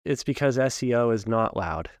It's because SEO is not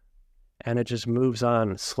loud, and it just moves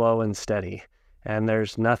on slow and steady, and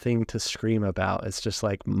there's nothing to scream about. It's just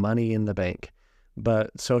like money in the bank.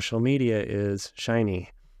 But social media is shiny,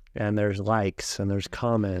 and there's likes and there's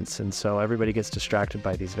comments, and so everybody gets distracted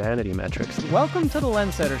by these vanity metrics. Welcome to the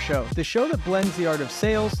Lens Setter Show, the show that blends the art of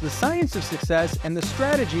sales, the science of success, and the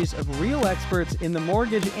strategies of real experts in the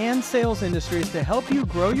mortgage and sales industries to help you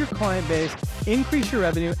grow your client base, increase your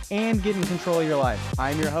revenue, and get in control of your life.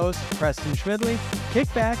 I'm your host, Preston Schmidley.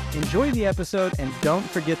 Kick back, enjoy the episode, and don't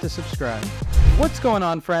forget to subscribe. What's going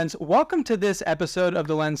on, friends? Welcome to this episode of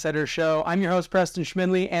the Lens Setter Show. I'm your host, Preston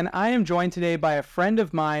Schmidley, and I am joined today by a friend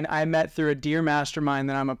of mine I met through a dear mastermind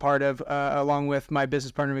that I'm a part of, along with my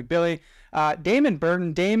business partner, McBilly, Damon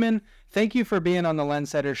Burton. Damon, thank you for being on the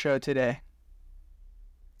Lens Setter Show today.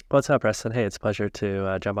 What's up, Preston? Hey, it's a pleasure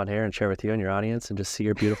to jump on here and share with you and your audience and just see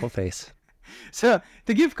your beautiful face. So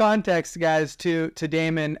to give context, guys, to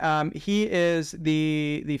Damon, he is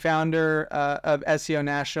the founder of SEO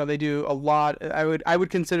National. They do a lot. I would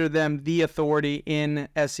consider them the authority in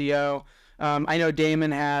SEO. I know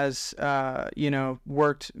Damon has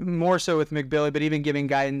worked more so with McBilly, but even giving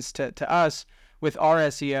guidance to us with our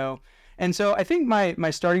SEO. And so I think my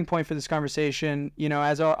starting point for this conversation,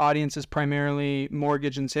 as our audience is primarily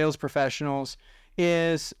mortgage and sales professionals,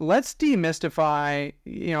 is let's demystify,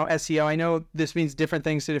 SEO. I know this means different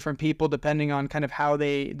things to different people depending on kind of how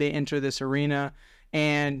they enter this arena.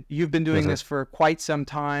 And you've been doing this for quite some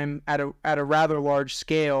time at a rather large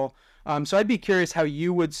scale. So I'd be curious how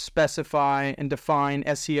you would specify and define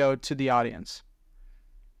SEO to the audience.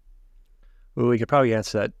 Well, we could probably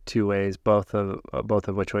answer that two ways, both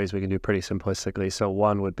of which ways we can do pretty simplistically. So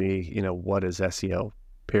one would be, what is SEO,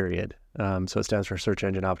 period? So it stands for search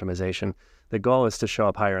engine optimization. The goal is to show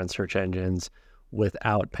up higher on search engines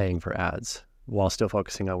without paying for ads while still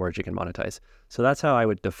focusing on words you can monetize. So that's how I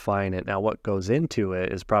would define it. Now, what goes into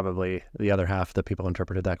it is probably the other half that people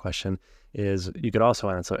interpreted that question is you could also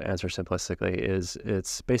answer simplistically is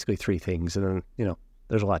it's basically three things. And then,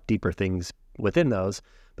 there's a lot deeper things within those,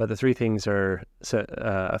 but the three things are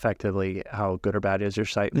effectively how good or bad is your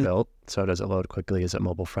site built? So does it load quickly? Is it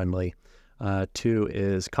mobile friendly? Two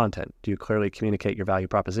is content. Do you clearly communicate your value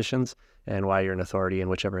propositions and why you're an authority in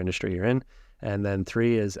whichever industry you're in? And then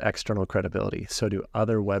three is external credibility. So do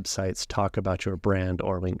other websites talk about your brand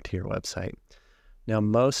or link to your website? Now,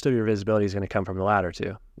 most of your visibility is going to come from the latter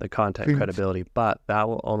two, the content credibility, but that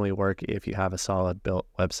will only work if you have a solid built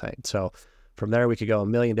website. So from there, we could go a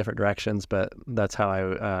million different directions, but that's how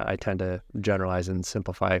I tend to generalize and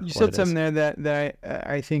simplify. You said something there that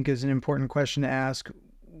I think is an important question to ask.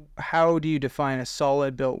 How do you define a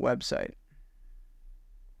solid built website?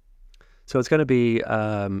 So it's going to be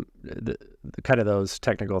the kind of those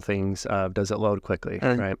technical things. Does it load quickly,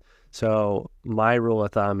 right? So my rule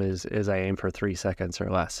of thumb is I aim for 3 seconds or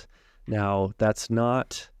less. Now, that's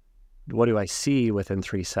not what do I see within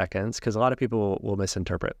 3 seconds, because a lot of people will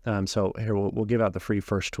misinterpret. So here, we'll give out the free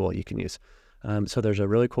first tool you can use. So there's a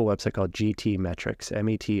really cool website called GT Metrics,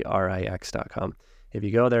 metrix.com. If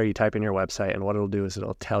you go there, you type in your website, and what it'll do is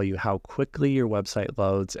it'll tell you how quickly your website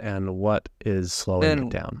loads and what is slowing it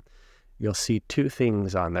down. You'll see two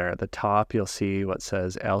things on there. At the top, you'll see what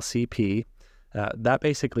says LCP. That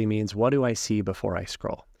basically means, what do I see before I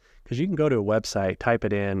scroll? Because you can go to a website, type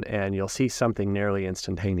it in, and you'll see something nearly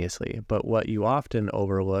instantaneously. But what you often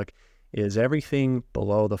overlook is everything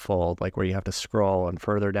below the fold, like where you have to scroll and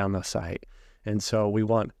further down the site. And so we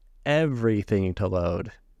want everything to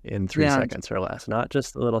load in 3 seconds or less, not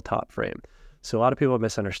just the little top frame. So a lot of people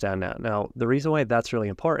misunderstand that. Now, the reason why that's really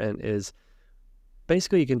important is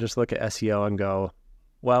basically you can just look at SEO and go,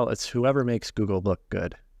 well, it's whoever makes Google look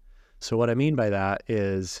good. So what I mean by that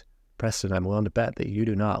is, Preston, I'm willing to bet that you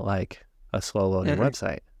do not like a slow loading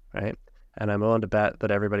website, right? And I'm willing to bet that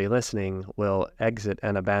everybody listening will exit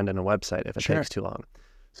and abandon a website if it takes too long.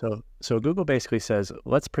 So Google basically says,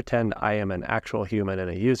 let's pretend I am an actual human and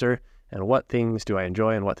a user, and what things do I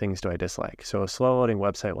enjoy and what things do I dislike? So a slow loading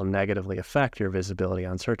website will negatively affect your visibility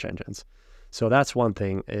on search engines. So that's one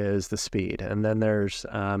thing, is the speed. And then there's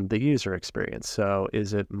the user experience. So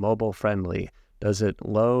is it mobile friendly? Does it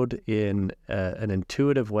load in an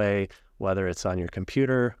intuitive way, whether it's on your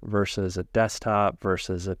computer versus a desktop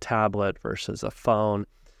versus a tablet versus a phone?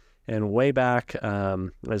 And way back,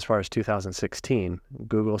 as far as 2016,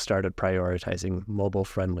 Google started prioritizing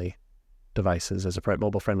mobile-friendly devices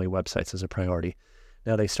mobile-friendly websites as a priority.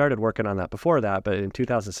 Now, they started working on that before that, but in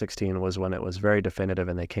 2016 was when it was very definitive,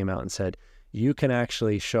 and they came out and said, you can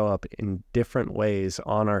actually show up in different ways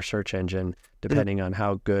on our search engine depending on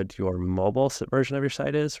how good your mobile version of your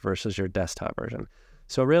site is versus your desktop version.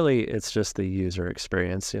 So really, it's just the user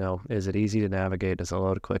experience. Is it easy to navigate? Does it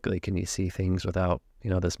load quickly? Can you see things without,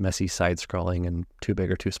 this messy side scrolling and too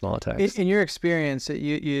big or too small a text? In your experience,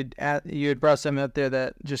 you had brought something up there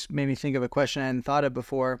that just made me think of a question I hadn't thought of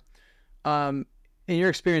before. In your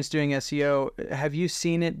experience doing SEO, have you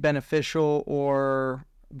seen it beneficial or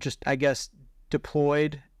just, I guess,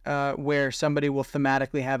 deployed where somebody will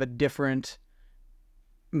thematically have a different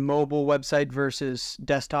mobile website versus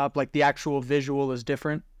desktop, like the actual visual is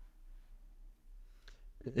different?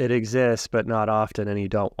 It exists, but not often, and you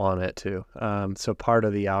don't want it to. So part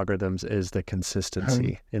of the algorithms is the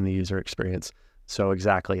consistency in the user experience. So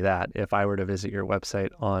exactly that. If I were to visit your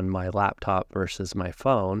website on my laptop versus my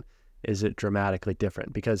phone, is it dramatically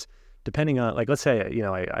different? Because depending on, like, let's say,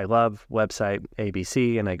 I love website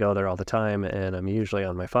ABC and I go there all the time and I'm usually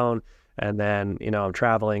on my phone. And then, I'm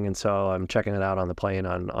traveling, and so I'm checking it out on the plane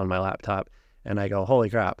on my laptop, and I go, holy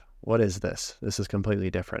crap, what is this? This is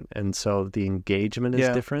completely different. And so the engagement is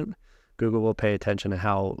different. Google will pay attention to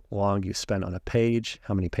how long you spend on a page,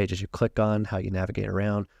 how many pages you click on, how you navigate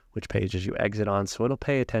around, which pages you exit on. So it'll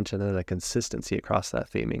pay attention to the consistency across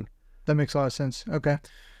that theming. That makes a lot of sense. Okay.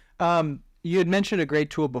 You had mentioned a great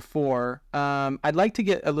tool before. I'd like to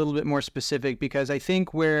get a little bit more specific because I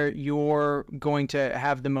think where you're going to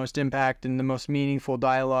have the most impact and the most meaningful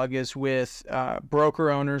dialogue is with broker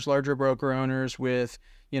owners, larger broker owners, with,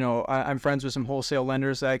 I'm friends with some wholesale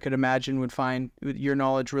lenders that I could imagine would find your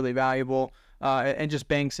knowledge really valuable, and just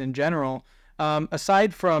banks in general.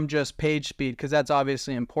 Aside from just page speed, because that's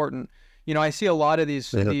obviously important. I see a lot of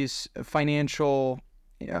these financial,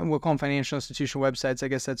 we'll call them financial institution websites. I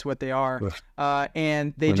guess that's what they are.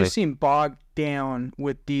 And they just seem bogged down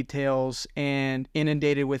with details and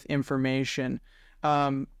inundated with information.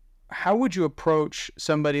 How would you approach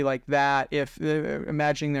somebody like that if,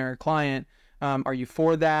 imagining they're a client? Are you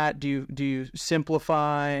for that? Do you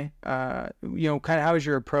simplify? Kind of how is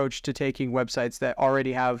your approach to taking websites that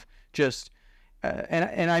already have just,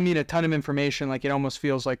 and I mean a ton of information, like it almost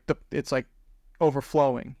feels like it's like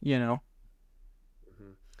overflowing,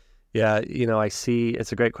 Yeah, I see,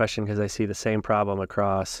 it's a great question because I see the same problem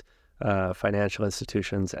across financial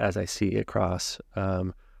institutions as I see across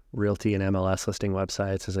realty and MLS listing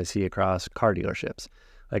websites, as I see across car dealerships.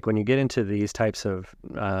 Like when you get into these types of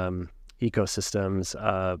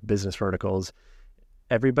ecosystems, business verticals,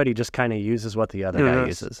 everybody just kind of uses what the other guy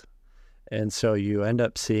uses. And so you end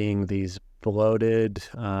up seeing these bloated,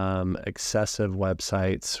 excessive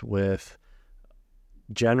websites with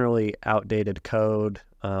generally outdated code,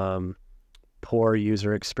 poor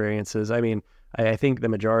user experiences. I mean, I think the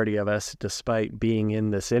majority of us, despite being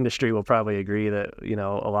in this industry, will probably agree that,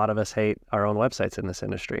 a lot of us hate our own websites in this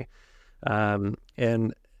industry. And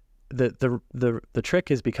the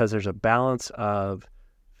trick is because there's a balance of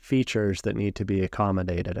features that need to be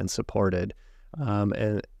accommodated and supported.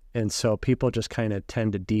 And so people just kind of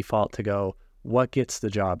tend to default to go, what gets the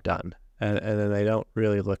job done? And then they don't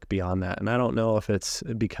really look beyond that. And I don't know if it's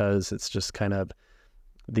because it's just kind of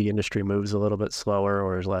the industry moves a little bit slower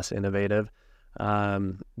or is less innovative.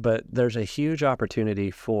 But there's a huge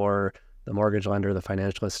opportunity for the mortgage lender, the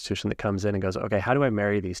financial institution that comes in and goes, okay, how do I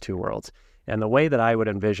marry these two worlds? And the way that I would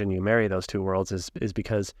envision you marry those two worlds is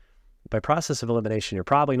because by process of elimination, you're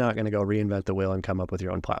probably not going to go reinvent the wheel and come up with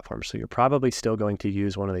your own platform. So you're probably still going to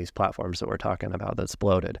use one of these platforms that we're talking about that's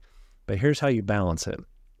bloated. But here's how you balance it.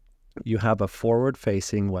 You have a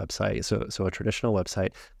forward-facing website, so a traditional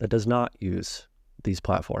website that does not use these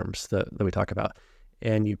platforms that we talk about,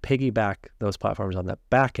 and you piggyback those platforms on the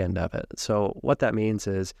back end of it. So what that means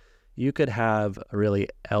is you could have a really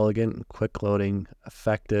elegant, quick-loading,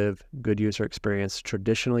 effective, good user experience,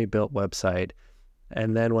 traditionally built website,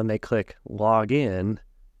 and then when they click log in,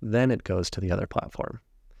 then it goes to the other platform.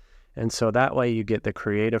 And so that way you get the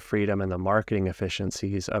creative freedom and the marketing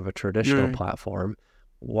efficiencies of a traditional platform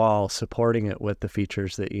while supporting it with the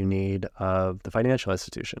features that you need of the financial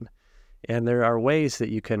institution. And there are ways that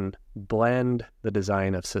you can blend the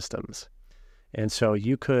design of systems. And so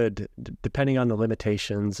you could, depending on the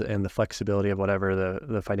limitations and the flexibility of whatever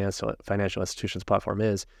the financial institution's platform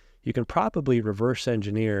is, you can probably reverse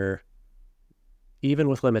engineer, even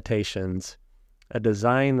with limitations, a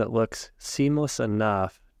design that looks seamless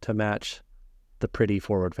enough to match the pretty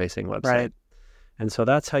forward-facing website. Right. And so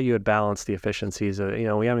that's how you would balance the efficiencies of, we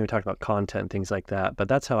haven't even talked about content, things like that, but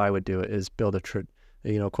that's how I would do it, is build a,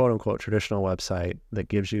 quote unquote traditional website that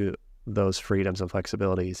gives you those freedoms and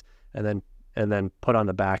flexibilities, and then put on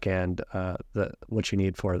the back end what you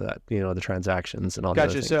need for that, the transactions and all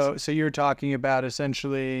that. Gotcha. So you're talking about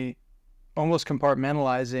essentially almost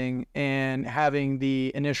compartmentalizing and having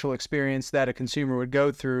the initial experience that a consumer would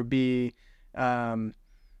go through be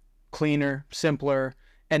cleaner, simpler,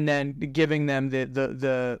 and then giving them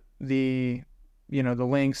the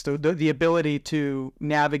links, the ability to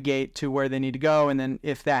navigate to where they need to go. And then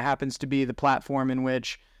if that happens to be the platform in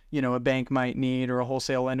which, a bank might need or a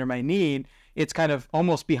wholesale lender might need, it's kind of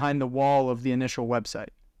almost behind the wall of the initial website.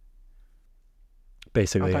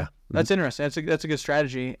 Basically, okay. Yeah. That's interesting. That's a good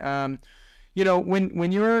strategy. When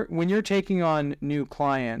you're taking on new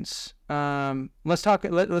clients, let's kind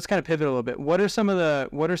of pivot a little bit. What are some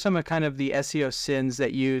of kind of the SEO sins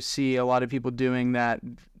that you see a lot of people doing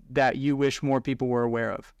that you wish more people were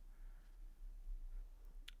aware of?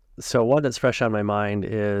 So one that's fresh on my mind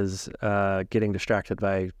is getting distracted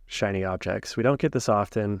by shiny objects. We don't get this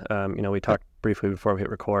often. We talked briefly before we hit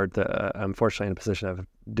record that I'm fortunately in a position of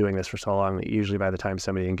doing this for so long that usually by the time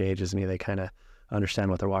somebody engages me, they kind of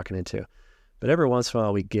understand what they're walking into. But every once in a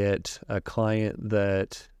while, we get a client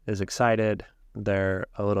that is excited. They're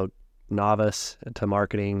a little novice to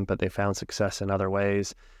marketing, but they found success in other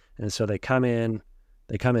ways. And so they come in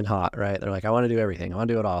hot, right? They're like, I want to do everything. I want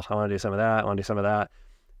to do it all. I want to do some of that. I want to do some of that.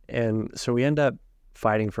 And so we end up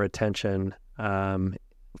fighting for attention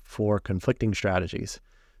for conflicting strategies.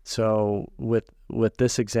 So with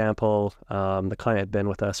this example, the client had been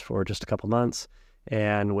with us for just a couple months,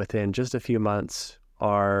 and within just a few months,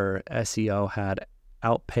 our SEO had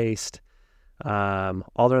outpaced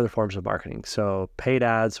all their other forms of marketing. So paid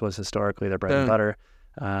ads was historically their bread and butter,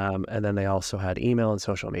 and then they also had email and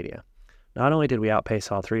social media. Not only did we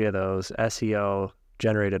outpace all three of those, SEO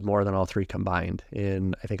generated more than all three combined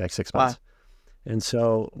in, I think, like 6 months. Wow. And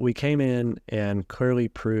so we came in and clearly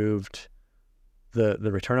proved the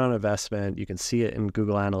return on investment. You can see it in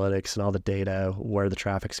Google Analytics and all the data, where the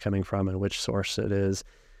traffic's coming from and which source it is.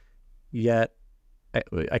 Yet,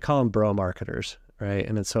 I call them bro marketers, right?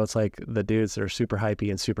 And so it's like the dudes that are super hypey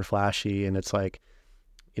and super flashy, and it's like,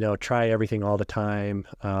 try everything all the time,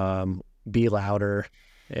 be louder,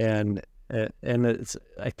 and it's,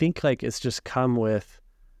 I think, like, it's just come with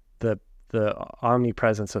the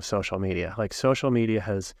omnipresence of social media. Like, social media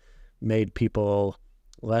has made people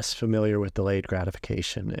less familiar with delayed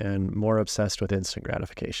gratification and more obsessed with instant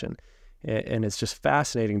gratification. And it's just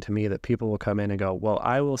fascinating to me that people will come in and go, well,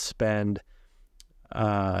 I will spend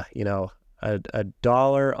a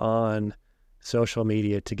dollar on social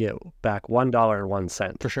media to get back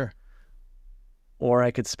 $1.01. For sure. Or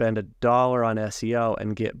I could spend $1 on SEO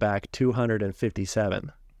and get back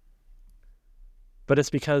 257. But it's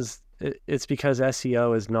because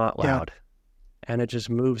SEO is not loud, and it just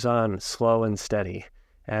moves on slow and steady,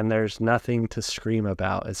 and there's nothing to scream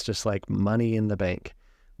about. It's just like money in the bank.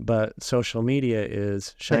 But social media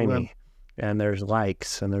is shiny, and there's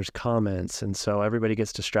likes and there's comments, and so everybody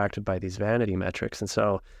gets distracted by these vanity metrics. And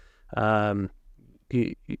so, I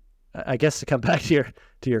guess to come back to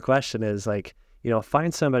your question is like,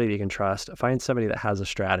 find somebody that you can trust, find somebody that has a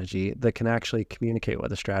strategy, that can actually communicate what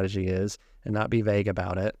the strategy is and not be vague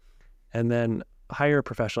about it. And then hire a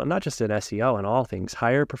professional, not just in SEO and all things,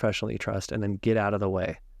 hire a professional that you trust, and then get out of the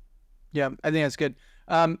way. Yeah, I think that's good.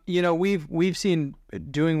 We've seen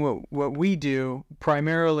doing what we do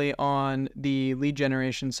primarily on the lead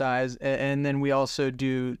generation side, and then we also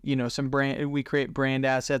do, we create brand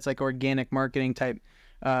assets, like organic marketing type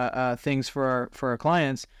things for our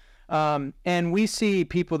clients. And we see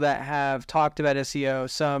people that have talked about SEO.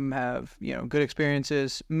 Some have, good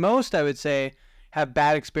experiences. Most, I would say, have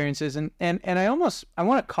bad experiences. And I want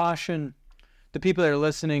to caution the people that are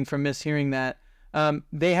listening from mishearing that.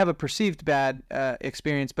 They have a perceived bad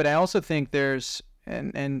experience, but I also think there's,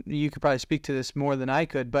 and you could probably speak to this more than I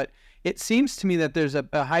could, but it seems to me that there's a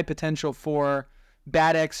high potential for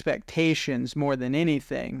bad expectations more than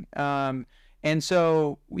anything. And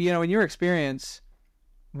so, in your experience,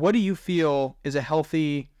 what do you feel is a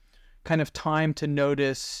healthy kind of time to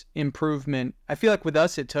notice improvement? I feel like with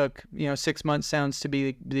us, it took, 6 months sounds to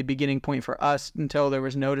be the beginning point for us until there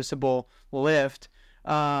was noticeable lift.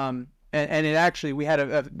 And it actually, we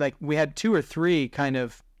had 2 or 3 kind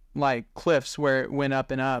of like cliffs where it went up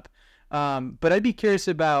and up. But I'd be curious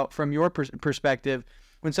about, from your perspective,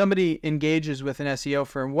 when somebody engages with an SEO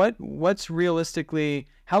firm, what's realistically,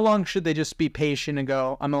 how long should they just be patient and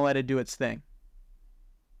go, I'm gonna let it do its thing?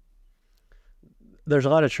 There's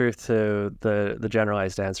a lot of truth to the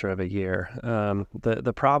generalized answer of a year.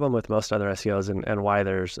 The problem with most other SEOs and why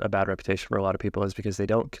there's a bad reputation for a lot of people is because they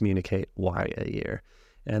don't communicate why a year.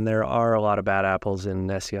 And there are a lot of bad apples in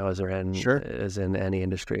SEO as in any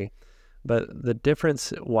industry. But the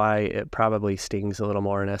difference why it probably stings a little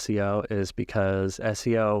more in SEO is because good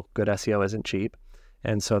SEO isn't cheap.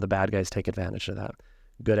 And so the bad guys take advantage of that.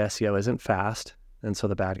 Good SEO isn't fast. And so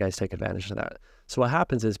the bad guys take advantage of that. So what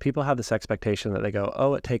happens is people have this expectation that they go,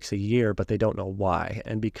 oh, it takes a year, but they don't know why.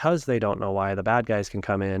 And because they don't know why, the bad guys can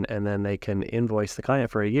come in and then they can invoice the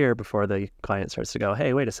client for a year before the client starts to go,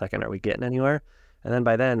 hey, wait a second, are we getting anywhere? And then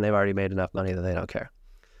by then they've already made enough money that they don't care.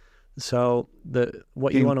 So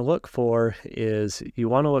what you want to look for is you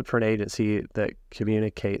want to look for an agency that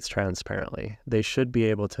communicates transparently. They should be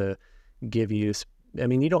able to give you, I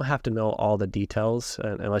mean, you don't have to know all the details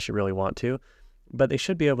unless you really want to, but they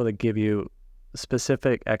should be able to give you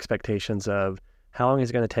specific expectations of how long is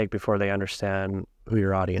it going to take before they understand who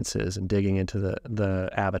your audience is and digging into the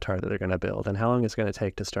avatar that they're going to build, and how long it's going to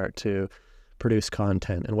take to start to produce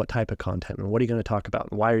content, and what type of content, and what are you going to talk about,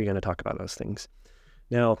 and why are you going to talk about those things.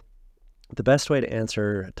 Now, the best way to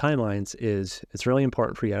answer timelines is it's really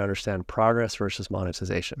important for you to understand progress versus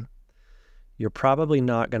monetization. You're probably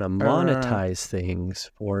not going to monetize things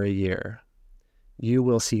for a year. You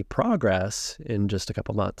will see progress in just a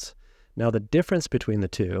couple months. Now, the difference between the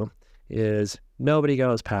two is nobody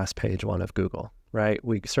goes past page 1 of Google, right?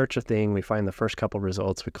 We search a thing, we find the first couple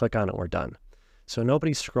results, we click on it, we're done. So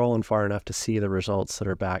nobody's scrolling far enough to see the results that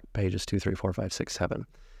are back pages 2, 3, 4, 5, 6, 7.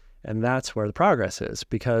 And that's where the progress is,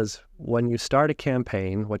 because when you start a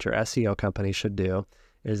campaign, what your SEO company should do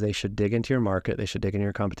is they should dig into your market, they should dig into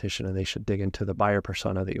your competition, and they should dig into the buyer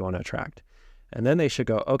persona that you want to attract. And then they should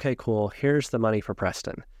go, okay, cool, here's the money for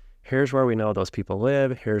Preston. Here's where we know those people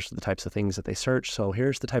live. Here's the types of things that they search. So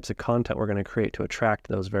here's the types of content we're going to create to attract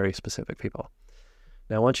those very specific people.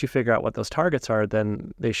 Now, once you figure out what those targets are,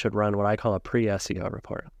 then they should run what I call a pre-SEO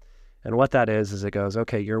report. And what that is it goes,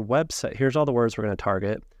 okay, your website, here's all the words we're going to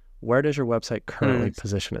target. Where does your website currently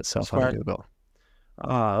position itself on Google?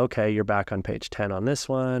 Okay, you're back on page 10 on this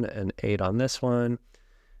one and 8 on this one.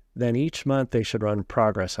 Then each month they should run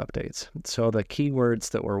progress updates. So the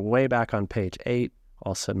keywords that were way back on page 8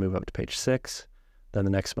 all of a sudden move up to page 6. Then the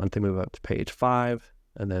next month they move up to page 5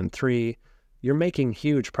 and then 3. You're making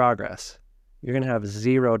huge progress. You're going to have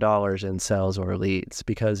 $0 in sales or leads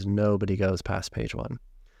because nobody goes past page 1.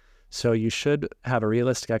 So you should have a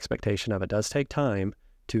realistic expectation of it does take time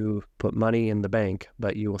to put money in the bank,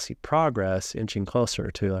 but you will see progress inching closer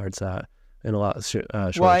towards that in a lot shorter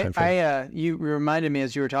time frame. You reminded me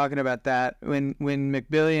as you were talking about that, when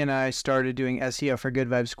McBilly and I started doing SEO for Good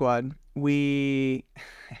Vibe Squad, I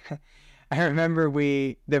remember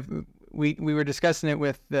we were discussing it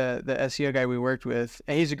with the SEO guy we worked with.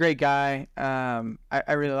 He's a great guy.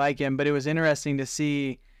 I really like him, but it was interesting to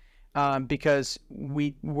see because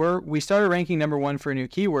we started ranking number 1 for a new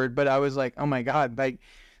keyword, but I was like, oh my God,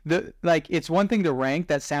 it's one thing to rank,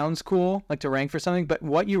 that sounds cool, like to rank for something, but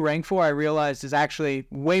what you rank for, I realized, is actually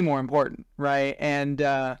way more important, right? And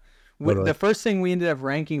the first thing we ended up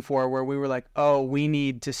ranking for, where we were like, oh, we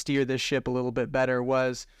need to steer this ship a little bit better,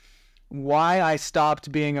 was why I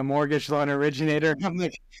stopped being a mortgage loan originator. I'm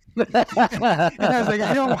like, and I was like,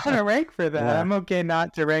 I don't want to rank for that. Yeah. I'm okay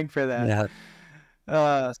not to rank for that.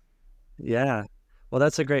 Yeah. Yeah. Well,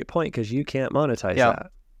 that's a great point, because you can't monetize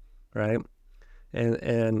that, right?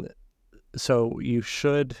 And so you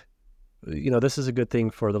should, this is a good thing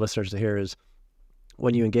for the listeners to hear, is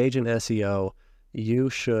when you engage in SEO, you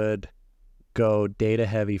should go data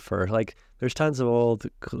heavy first. Like, there's tons of old,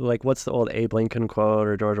 like, what's the old Abe Lincoln quote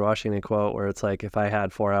or George Washington quote where it's like, if I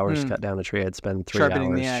had 4 hours to cut down the tree, I'd spend 3 hours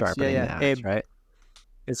sharpening the axe, right?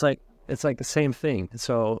 It's like the same thing.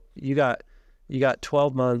 So you got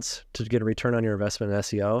 12 months to get a return on your investment in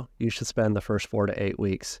SEO. You should spend the first 4 to 8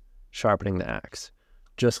 weeks sharpening the axe,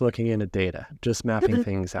 just looking into data, just mapping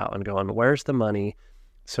things out and going, where's the money?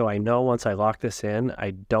 So I know once I lock this in,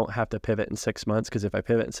 I don't have to pivot in 6 months, because if I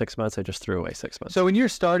pivot in 6 months, I just threw away 6 months. So when you're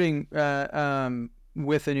starting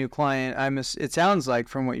with a new client, it sounds like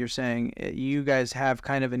from what you're saying, you guys have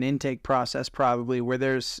kind of an intake process probably where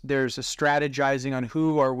there's a strategizing on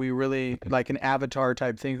who are we really, like an avatar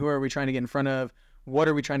type thing. Who are we trying to get in front of? What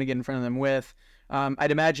are we trying to get in front of them with?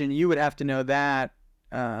 I'd imagine you would have to know that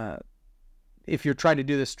if you're trying to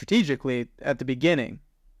do this strategically at the beginning.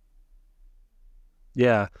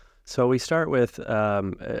 Yeah. So we start with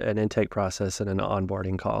an intake process and an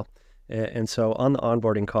onboarding call. And so on the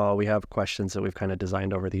onboarding call, we have questions that we've kind of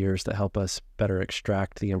designed over the years that help us better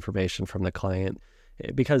extract the information from the client.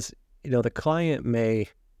 Because, the client may,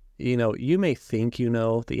 you may think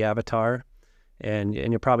the avatar, and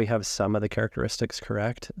you probably have some of the characteristics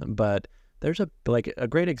correct, but there's a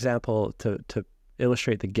great example to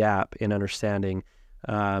illustrate the gap in understanding.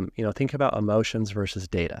 Think about emotions versus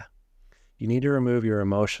data. You need to remove your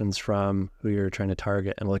emotions from who you're trying to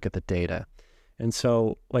target and look at the data. And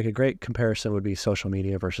so, like, a great comparison would be social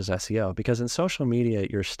media versus SEO, because in social media,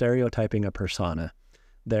 you're stereotyping a persona.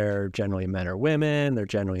 They're generally men or women. They're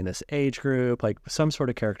generally in this age group, like some sort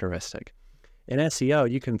of characteristic. In SEO,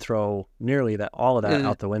 you can throw nearly all of that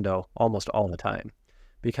out the window almost all the time,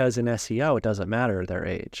 because in SEO, it doesn't matter their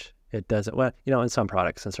age. It doesn't, well, in some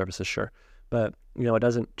products and services, sure. But, it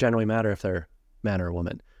doesn't generally matter if they're man or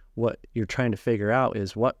woman. What you're trying to figure out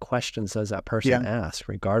is what questions does that person ask,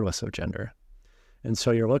 regardless of gender. And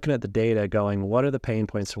so you're looking at the data going, what are the pain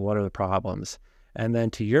points and what are the problems? And then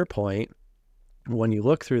to your point, when you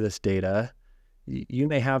look through this data, you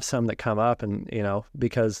may have some that come up and,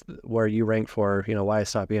 because where you rank for, why I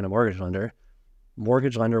stopped being a mortgage lender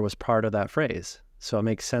was part of that phrase. So it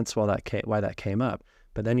makes sense why that came up.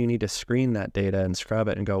 But then you need to screen that data and scrub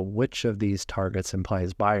it and go, which of these targets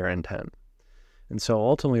implies buyer intent? And so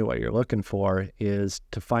ultimately what you're looking for is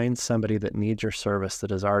to find somebody that needs your service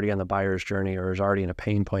that is already on the buyer's journey or is already in a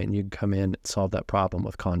pain point, and you can come in and solve that problem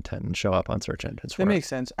with content and show up on search engines. That makes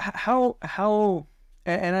sense. How,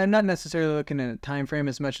 and I'm not necessarily looking at a time frame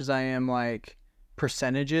as much as I am like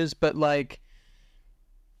percentages, but like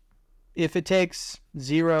if it takes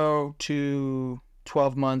 0 to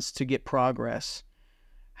 12 months to get progress,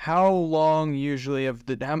 how long usually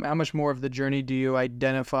how much more of the journey do you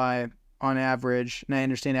identify on average? And I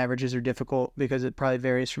understand averages are difficult because it probably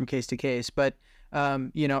varies from case to case, but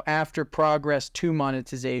after progress to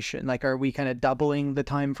monetization, like, are we kind of doubling the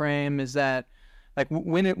time frame? Is that like,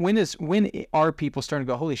 when are people starting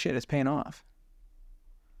to go, holy shit, it's paying off?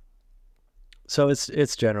 So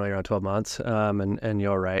it's generally around 12 months. And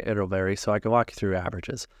you're right, it'll vary. So I can walk you through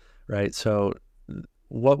averages, right? So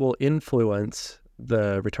what will influence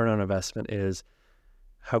the return on investment is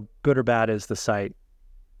how good or bad is the site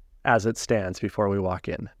as it stands before we walk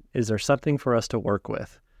in. Is there something for us to work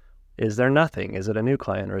with? Is there nothing? Is it a new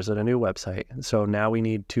client or is it a new website? So now we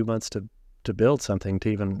need 2 months to build something to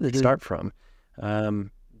even start from.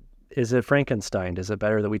 Is it Frankenstein? Is it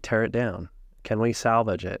better that we tear it down? Can we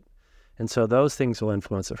salvage it? And so those things will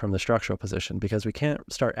influence it from the structural position, because we can't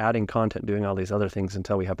start adding content, doing all these other things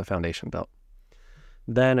until we have the foundation built.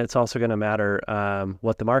 Then it's also going to matter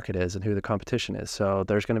what the market is and who the competition is. So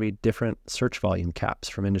there's going to be different search volume caps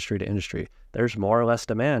from industry to industry. There's more or less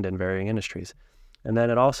demand in varying industries. And then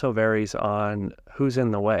it also varies on who's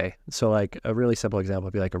in the way. So like a really simple example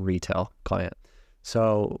would be like a retail client.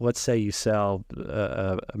 So let's say you sell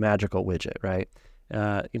a magical widget, right?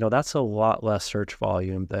 That's a lot less search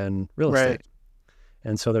volume than real estate.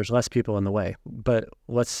 And so there's less people in the way. But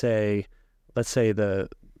let's say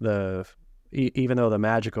even though the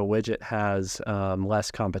magical widget has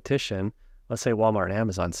less competition, let's say Walmart and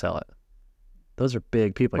Amazon sell it. Those are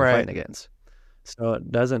big people you're fighting against. So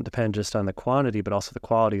it doesn't depend just on the quantity, but also the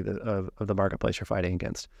quality of the marketplace you're fighting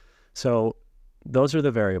against. So those are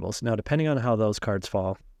the variables. Now, depending on how those cards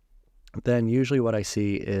fall, then usually what I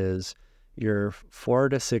see is you're 4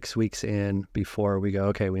 to 6 weeks in before we go,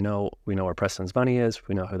 okay, we know where Preston's money is,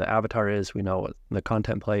 we know who the avatar is, we know what the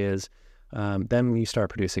content play is. Then you start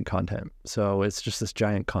producing content. So it's just this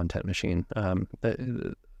giant content machine.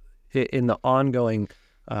 In the ongoing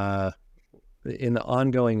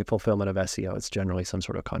fulfillment of SEO, it's generally some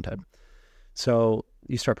sort of content. So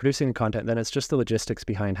you start producing the content, then it's just the logistics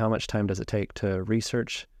behind how much time does it take to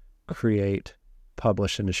research, create,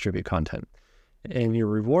 publish, and distribute content. And your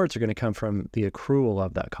rewards are going to come from the accrual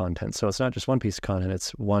of that content. So it's not just one piece of content,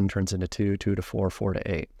 it's 1 turns into 2, 2 to 4, 4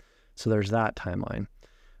 to 8. So there's that timeline.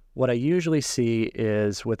 What I usually see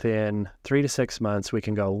is within 3 to 6 months, we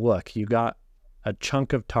can go, look, you got a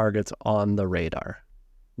chunk of targets on the radar.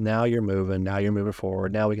 Now you're moving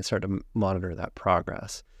forward. Now we can start to monitor that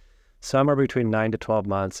progress. Somewhere between 9 to 12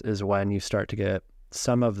 months is when you start to get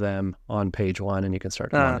some of them on page 1 and you can start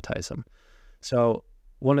to monetize them. So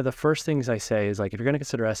one of the first things I say is, like, if you're going to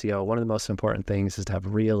consider SEO, one of the most important things is to have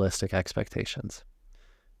realistic expectations.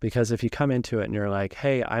 Because if you come into it and you're like,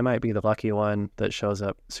 hey, I might be the lucky one that shows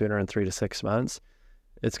up sooner in 3 to 6 months,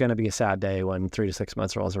 it's going to be a sad day when 3 to 6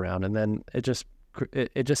 months rolls around. And then it just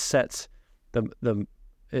sets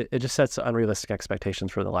unrealistic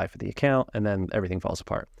expectations for the life of the account, and then everything falls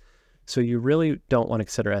apart. So you really don't want to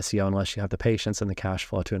consider SEO unless you have the patience and the cash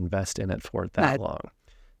flow to invest in it for that long.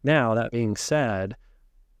 Now, that being said,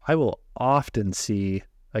 I will often see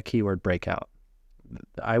a keyword breakout.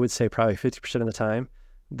 I would say probably 50% of the time,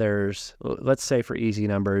 let's say for easy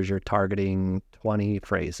numbers, you're targeting 20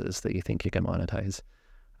 phrases that you think you can monetize.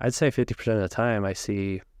 I'd say 50% of the time I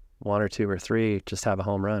see 1 or 2 or 3 just have a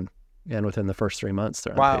home run. And within the first 3 months,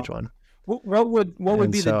 they're on page 1. What would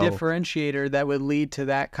be the differentiator that would lead to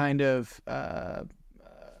that kind of,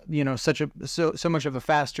 so much of a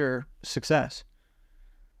faster success?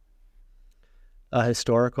 A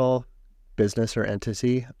historical business or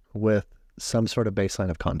entity with some sort of baseline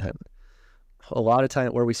of content. A lot of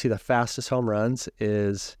time where we see the fastest home runs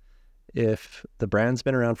is if the brand's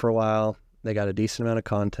been around for a while, they got a decent amount of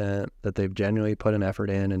content that they've genuinely put an effort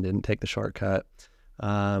in and didn't take the shortcut.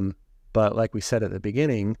 But like we said at the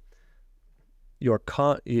beginning, your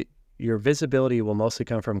visibility will mostly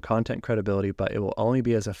come from content credibility, but it will only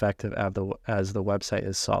be as effective as the website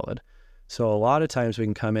is solid. So a lot of times we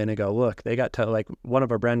can come in and go, look, they got to, like one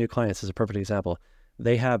of our brand new clients is a perfect example.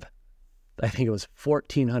 They have, I think it was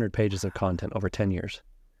 1,400 pages of content over 10 years.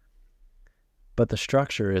 But the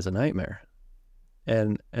structure is a nightmare.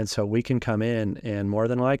 And so we can come in and more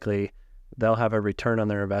than likely they'll have a return on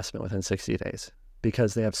their investment within 60 days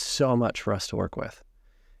because they have so much for us to work with.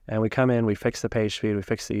 And we come in, we fix the page speed, we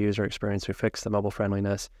fix the user experience, we fix the mobile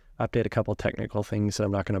friendliness, update a couple technical things that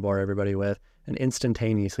I'm not going to bore everybody with, and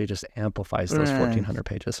instantaneously just amplifies those 1,400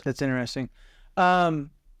 pages. That's interesting. I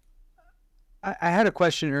had a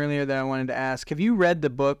question earlier that I wanted to ask. Have you read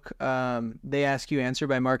the book, They Ask You Answer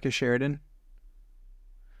by Marcus Sheridan?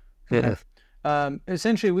 Yeah.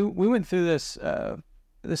 Essentially, we went through this.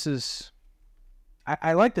 This is,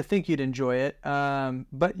 I like to think you'd enjoy it,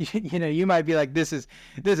 but you might be like, this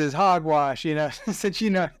is hogwash, since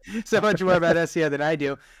you know so much more about SEO than I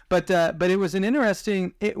do. But it was an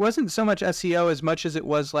interesting. It wasn't so much SEO as much as it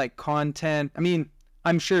was like content. I mean,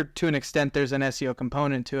 I'm sure to an extent there's an SEO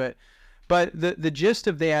component to it, but the gist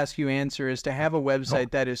of They Ask You Answer is to have a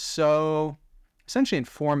website that is so essentially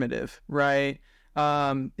informative, right?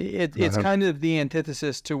 It's kind of the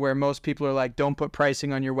antithesis to where most people are like, don't put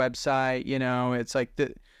pricing on your website. It's like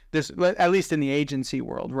there's, at least in the agency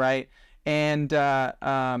world, right? And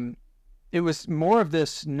it was more of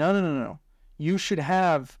this. No. You should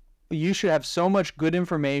have so much good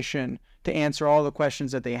information to answer all the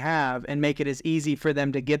questions that they have and make it as easy for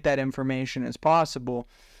them to get that information as possible.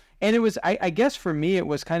 And it was, I guess for me, it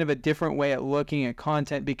was kind of a different way at looking at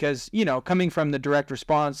content because, coming from the direct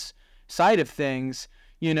response side of things,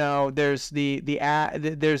 there's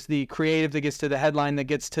there's the creative that gets to the headline, that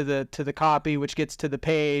gets to the copy, which gets to the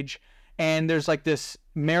page, and there's like this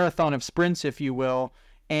marathon of sprints, if you will,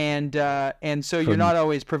 and so you're not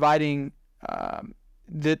always providing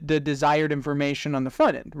the desired information on the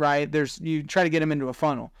front end, right? You try to get them into a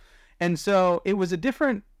funnel, and so it was a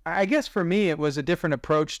different. I guess for me, it was a different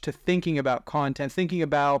approach to thinking about content, thinking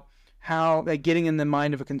about how getting in the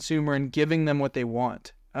mind of a consumer and giving them what they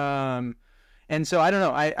want. And so I don't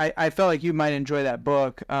know, I felt like you might enjoy that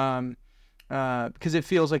book, because it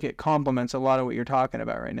feels like it complements a lot of what you're talking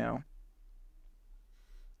about right now.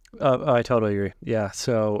 I totally agree. Yeah.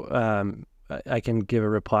 So, I can give a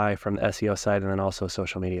reply from the SEO side and then also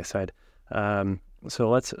social media side. So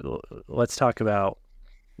let's talk about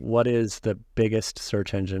what is the biggest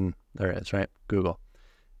search engine there is, right? Google.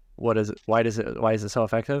 What is it? Why is it so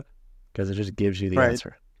effective? Because it just gives you the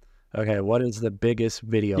answer. Okay, what is the biggest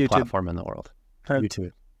video YouTube platform in the world?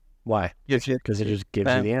 YouTube. Why? YouTube. Because it just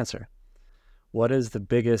gives you the answer. What is the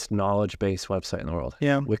biggest knowledge-based website in the world?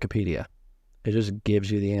 Yeah. Wikipedia. It just gives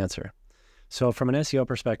you the answer. So from an SEO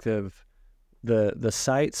perspective, the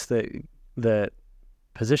sites that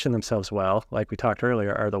position themselves well, like we talked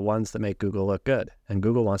earlier, are the ones that make Google look good. And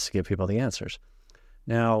Google wants to give people the answers.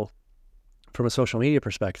 Now, from a social media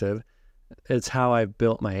perspective, it's how I've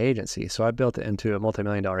built my agency. So I built it into a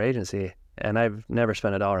multi-million-dollar agency, and I've never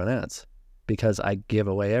spent $1 on ads because I give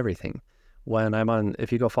away everything.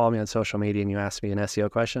 If you go follow me on social media and you ask me an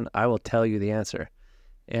SEO question, I will tell you the answer.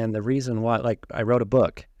 And the reason why, like I wrote a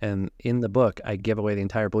book, and in the book, I give away the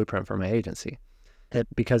entire blueprint for my agency.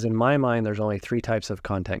 Because in my mind, there's only 3 types of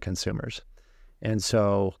content consumers. And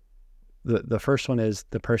so the first one is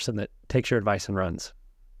the person that takes your advice and runs.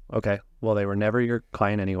 Okay, well, they were never your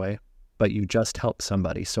client anyway, but you just helped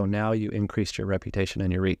somebody. So now you increased your reputation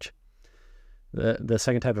and your reach. The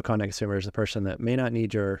second type of content consumer is the person that may not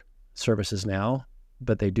need your services now,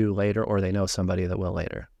 but they do later, or they know somebody that will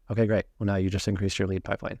later. Okay, great. Well, now you just increased your lead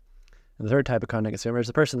pipeline. And the third type of content consumer is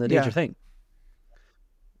the person that did your thing.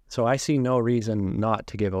 So I see no reason not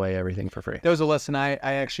to give away everything for free. That was a lesson I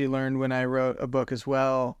actually learned when I wrote a book as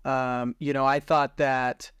well. I thought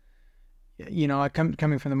that,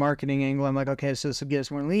 coming from the marketing angle, I'm like, okay, so this will get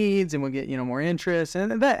us more leads and we'll get, more interest.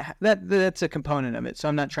 And that's a component of it. So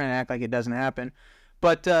I'm not trying to act like it doesn't happen.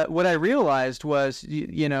 But what I realized was,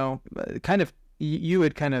 you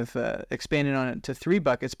had kind of expanded on it to 3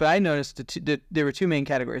 buckets, but I noticed that there were 2 main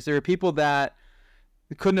categories. There were people that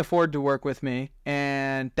couldn't afford to work with me,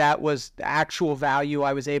 and that was the actual value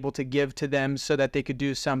I was able to give to them so that they could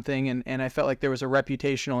do something, and I felt like there was a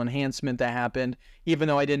reputational enhancement that happened, even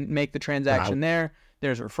though I didn't make the transaction there.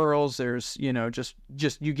 there's referrals, there's,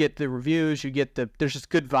 just you get the reviews, there's just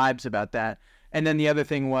good vibes about that. And then the other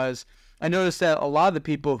thing was, I noticed that a lot of the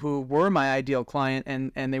people who were my ideal client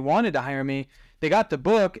and they wanted to hire me, they got the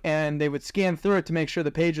book and they would scan through it to make sure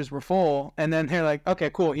the pages were full. And then they're like, okay,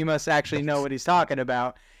 cool. He must actually know what he's talking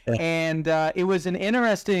about. Yeah. And it was an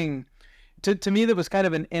interesting, to me, that was kind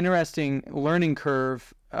of an interesting learning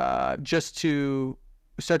curve, just to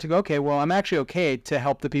start to go, okay, well, I'm actually okay to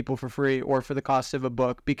help the people for free or for the cost of a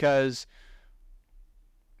book, because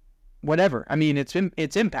whatever. I mean, it's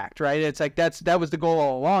impact, right? It's like that was the goal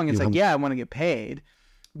all along. It's like, yeah, I want to get paid,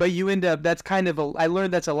 but you end up, that's kind of I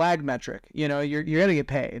learned that's a lag metric. You're gonna get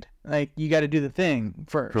paid. Like, you got to do the thing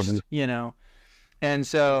first, and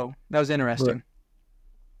so that was interesting.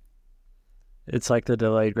 It's like the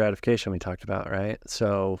delayed gratification we talked about, right?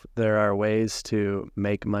 So there are ways to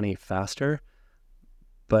make money faster,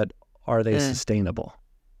 but are they sustainable?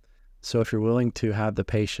 So if you're willing to have the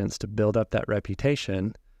patience to build up that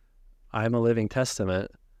reputation, I'm a living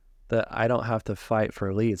testament that I don't have to fight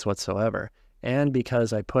for leads whatsoever. And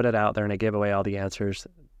because I put it out there and I give away all the answers,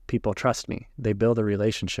 people trust me. They build a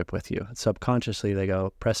relationship with you. Subconsciously, they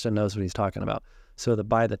go, Preston knows what he's talking about. So that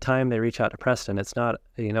by the time they reach out to Preston, it's not,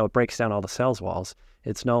 it breaks down all the sales walls.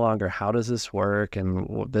 It's no longer, how does this work?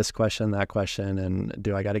 And this question, that question, and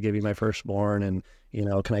do I got to give you my firstborn? And,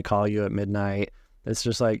 can I call you at midnight? It's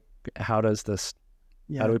just like, how does this,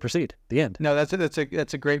 how do we proceed? The end. No, that's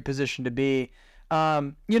a great position to be.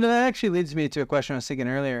 That actually leads me to a question I was thinking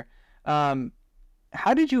earlier.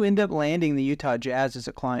 How did you end up landing the Utah Jazz as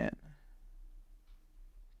a client?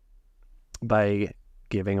 By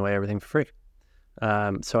giving away everything for free.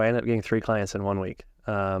 So I ended up getting 3 clients in 1 week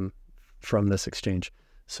from this exchange.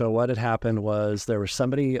 So what had happened was there was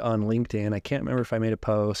somebody on LinkedIn. I can't remember if I made a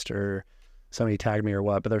post or somebody tagged me or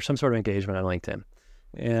what, but there was some sort of engagement on LinkedIn.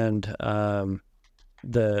 And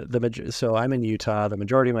so I'm in Utah. The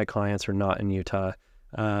majority of my clients are not in Utah.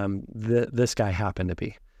 This guy happened to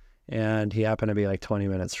be, and he happened to be like 20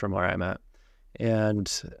 minutes from where I'm at.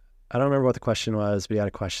 And I don't remember what the question was, but he had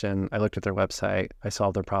a question. I looked at their website. I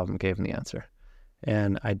solved their problem, gave him the answer.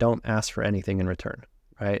 And I don't ask for anything in return,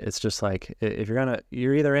 right? It's just like, if you're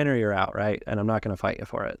either in or you're out, right? And I'm not going to fight you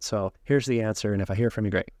for it. So here's the answer. And if I hear from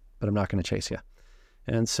you, great, but I'm not going to chase you.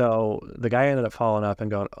 And so the guy ended up following up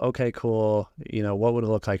and going, okay, cool. What would it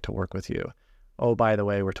look like to work with you? Oh, by the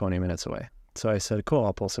way, we're 20 minutes away. So I said, cool,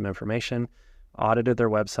 I'll pull some information, audited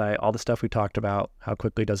their website, all the stuff we talked about. How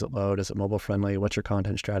quickly does it load? Is it mobile friendly? What's your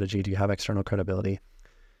content strategy? Do you have external credibility?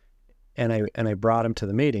 And I brought him to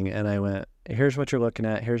the meeting and I went, here's what you're looking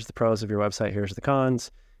at. Here's the pros of your website. Here's the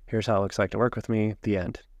cons. Here's how it looks like to work with me. The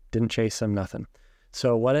end. Didn't chase him, nothing.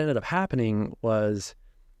 So what ended up happening was,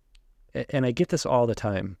 and I get this all the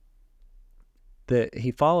time, that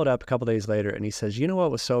he followed up a couple days later and he says,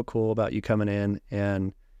 what was so cool about you coming in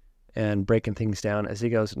and breaking things down? As he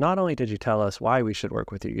goes, not only did you tell us why we should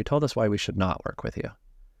work with you, you told us why we should not work with you.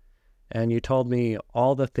 And you told me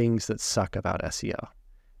all the things that suck about SEO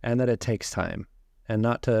and that it takes time and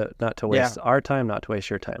not to waste our time, not to waste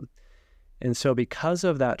your time. And so because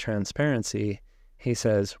of that transparency, he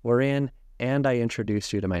says, we're in, and I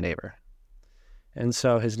introduced you to my neighbor. And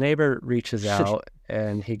so his neighbor reaches out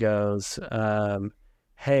and he goes,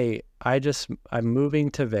 hey, I'm moving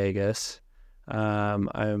to Vegas.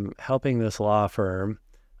 I'm helping this law firm.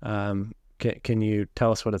 Can you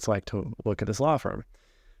tell us what it's like to look at this law firm?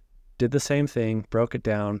 Did the same thing, broke it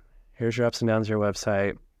down. Here's your ups and downs of your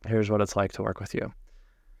website. Here's what it's like to work with you.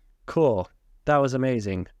 Cool. That was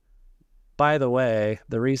amazing. By the way,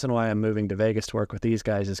 the reason why I'm moving to Vegas to work with these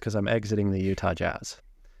guys is because I'm exiting the Utah Jazz.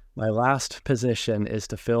 My last position is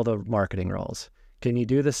to fill the marketing roles. Can you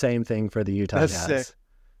do the same thing for the Utah Jazz? Sick.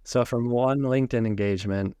 So from one LinkedIn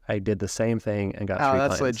engagement, I did the same thing and got 3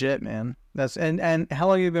 clients. That's legit, man. And how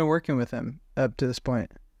long have you been working with him up to this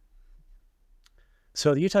point?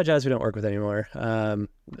 So the Utah Jazz we don't work with anymore.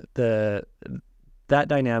 That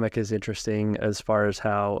dynamic is interesting as far as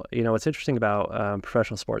how, what's interesting about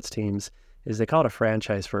professional sports teams is they call it a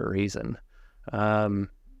franchise for a reason. And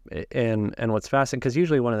what's fascinating, because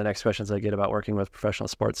usually one of the next questions I get about working with professional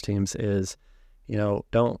sports teams is,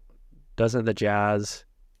 doesn't the Jazz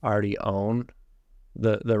already own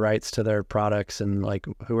the rights to their products, and like,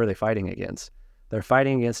 who are they fighting against? They're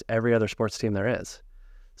fighting against every other sports team there is.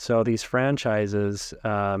 So these franchises,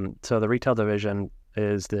 so the retail division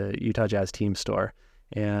is the Utah Jazz team store,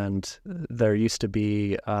 and there used to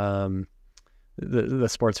be the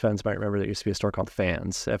sports fans might remember there used to be a store called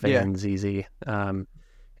Fans, F-A-N-Z-Z.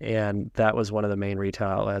 And that was one of the main retail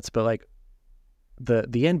outlets. But like the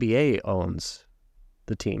NBA owns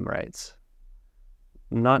the team rights.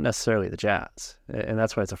 not necessarily the Jazz. And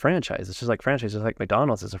that's why it's a franchise. It's just like franchise, just like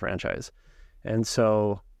McDonald's is a franchise. And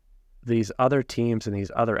so these other teams and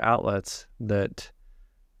these other outlets that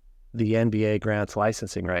the NBA grants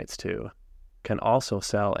licensing rights to can also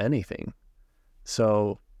sell anything.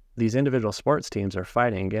 So these individual sports teams are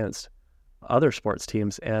fighting against other sports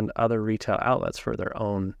teams and other retail outlets for their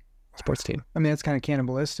own sports team. I mean, that's kind of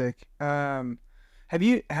cannibalistic. Have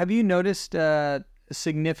you noticed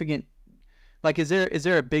significant, like, is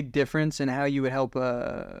there a big difference in how you would help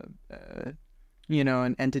an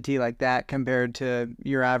entity like that compared to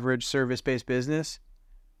your average service-based business?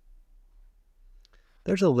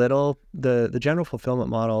 There's a little, the general fulfillment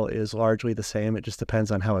model is largely the same. It just depends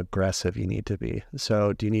on how aggressive you need to be.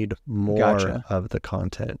 So do you need more of the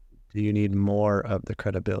content? Do you need more of the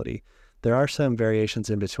credibility? There are some variations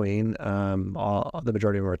in between. The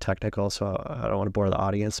majority of them are technical, so I don't want to bore the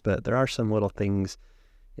audience, but there are some little things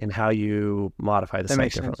in how you modify the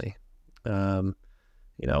site differently. In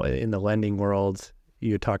the lending world,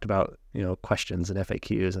 you talked about, questions and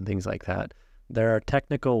FAQs and things like that. There are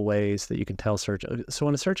technical ways that you can tell search. So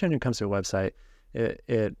when a search engine comes to a website,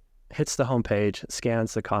 it hits the homepage,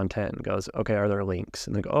 scans the content, and goes, okay, are there links?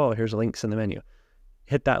 And they go, oh, here's links in the menu.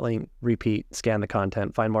 Hit that link, repeat, scan the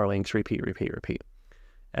content, find more links, repeat.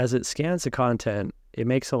 As it scans the content, it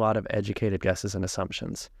makes a lot of educated guesses and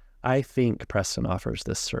assumptions. I think Preston offers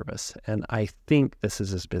this service, and I think this is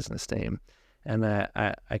his business name, and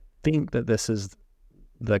I think that this is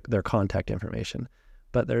their contact information.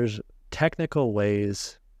 But there's technical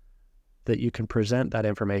ways that you can present that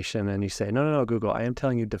information, and you say, no, Google, I am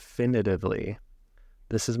telling you definitively,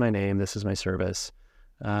 this is my name, this is my service.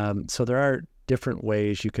 So there are different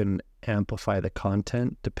ways you can amplify the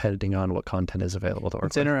content depending on what content is available to work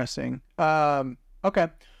with. It's interesting. Okay.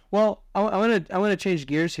 Well, I want to change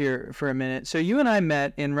gears here for a minute. So you and I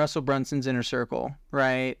met in Russell Brunson's Inner Circle,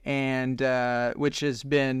 right? And which has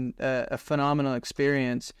been a phenomenal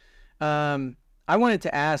experience. I wanted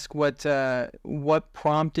to ask what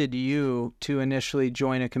prompted you to initially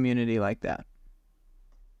join a community like that?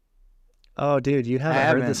 Oh, dude, you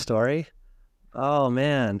haven't heard the story? Oh,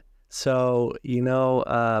 man. So, I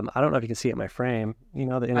don't know if you can see it in my frame, the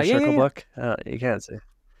Inner Circle book. You can't see.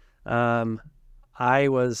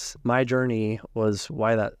 My journey was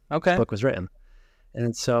why that book was written.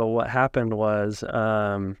 And so what happened was,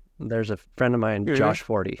 there's a friend of mine, Josh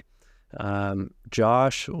Forty.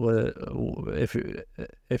 Josh, if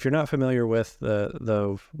you're not familiar with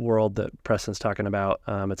the world that Preston's talking about,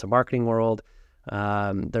 it's a marketing world.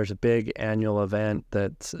 There's a big annual event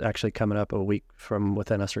that's actually coming up a week from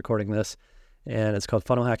within us recording this, and it's called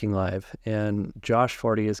Funnel Hacking Live. And Josh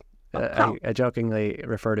Forty is, I jokingly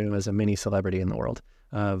refer to him as a mini celebrity in the world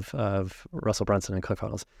of Russell Brunson and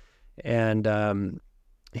ClickFunnels. And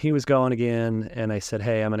he was going again, and I said,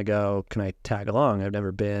 hey, I'm going to go. Can I tag along? I've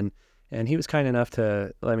never been. And he was kind enough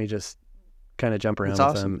to let me just kind of jump around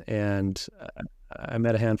with him. And I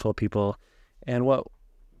met a handful of people. And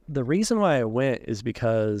the reason why I went is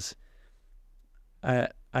because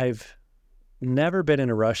I've never been in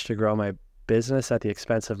a rush to grow my business at the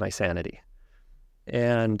expense of my sanity.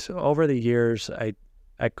 And over the years, I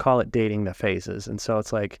call it dating the phases. And so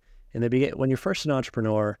it's like in the beginning, when you're first an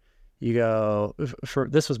entrepreneur, you go,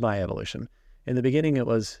 this was my evolution. In the beginning, it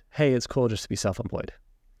was, hey, it's cool just to be self-employed.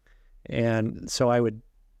 And so I would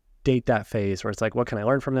date that phase where it's like, what can I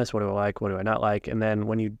learn from this? What do I like? What do I not like? And then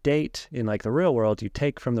when you date in like the real world, you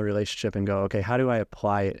take from the relationship and go, okay, how do I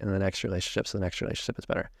apply it in the next relationship so the next relationship is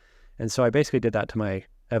better? And so I basically did that to my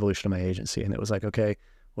evolution of my agency. And it was like, okay,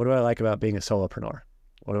 what do I like about being a solopreneur?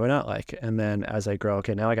 What do I not like? And then as I grow,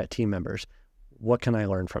 okay, now I got team members. What can I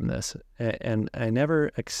learn from this? And I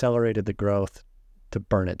never accelerated the growth to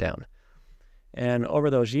burn it down. And over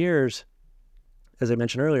those years, as I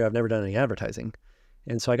mentioned earlier, I've never done any advertising.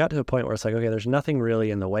 And so I got to a point where it's like, okay, there's nothing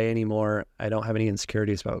really in the way anymore. I don't have any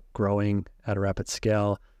insecurities about growing at a rapid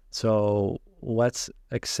scale. So let's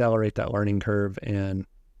accelerate that learning curve and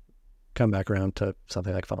come back around to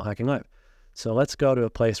something like Funnel Hacking Live. So let's go to a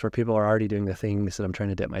place where people are already doing the things that I'm trying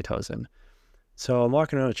to dip my toes in. So I'm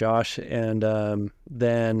walking around with Josh, and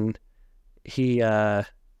then I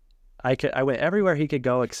went everywhere he could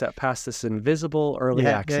go except past this invisible early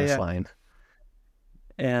access line.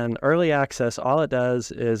 And early access, all it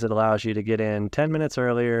does is it allows you to get in 10 minutes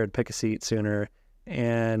earlier and pick a seat sooner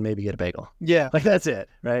and maybe get a bagel. Yeah. Like that's it,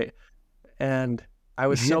 right? And I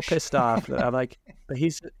was so pissed off that I'm like, but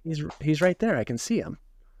he's right there. I can see him.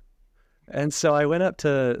 And so I went up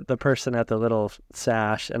to the person at the little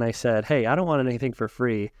sash and I said, hey, I don't want anything for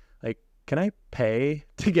free. Like, can I pay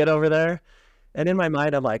to get over there? And in my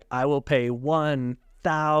mind, I'm like, I will pay $1,000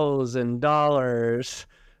 $1,000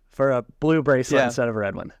 for a blue bracelet instead of a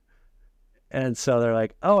red one. And so they're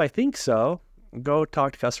like, oh, I think so. Go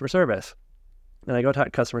talk to customer service. And I go talk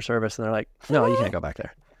to customer service, and they're like, no, you can't go back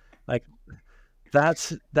there. Like,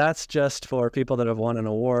 that's just for people that have won an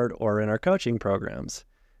award or in our coaching programs.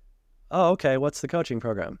 Oh, okay. What's the coaching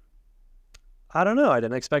program? I don't know. I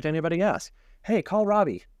didn't expect anybody to ask. Hey, call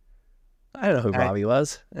Robbie. I don't know who Robbie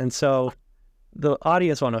was. And so the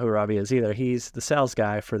audience won't know who Robbie is either. He's the sales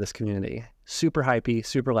guy for this community. Super hypey,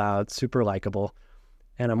 super loud, super likable.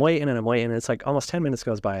 And I'm waiting. And it's like almost 10 minutes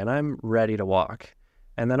goes by, and I'm ready to walk.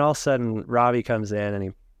 And then all of a sudden, Robbie comes in and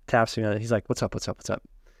he taps me on it. He's like, what's up?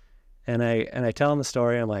 And I tell him the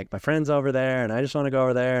story. I'm like, my friend's over there, and I just want to go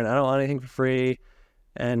over there, and I don't want anything for free.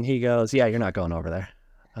 And he goes, yeah, you're not going over there.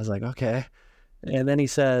 I was like, okay. And then he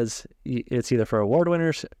says, it's either for award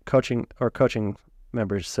winners, coaching, or coaching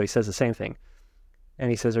members. So he says the same thing. And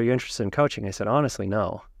he says, are you interested in coaching? I said, honestly,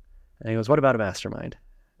 no. And he goes, what about a mastermind?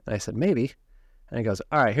 And I said, maybe. And he goes,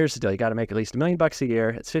 all right, here's the deal. You got to make at least $1 million a year.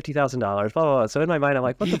 It's $50,000, blah, blah, blah. So in my mind, I'm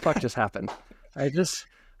like, what the fuck just happened? I just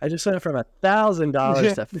went from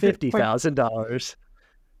 $1,000 to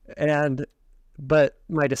 $50,000. But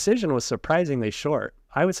my decision was surprisingly short.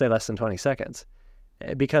 I would say less than 20 seconds.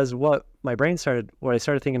 Because what I started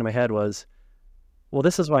thinking in my head was, well,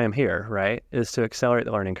 this is why I'm here, right? Is to accelerate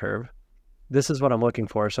the learning curve. This is what I'm looking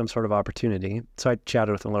for, some sort of opportunity. So I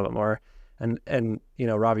chatted with him a little bit more. And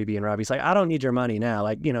Robbie being Robbie's like, I don't need your money now.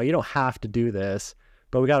 Like, you don't have to do this,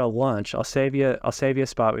 but we got a lunch. I'll save you a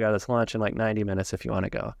spot. We got this lunch in like 90 minutes if you want to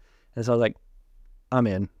go. And so I was like, I'm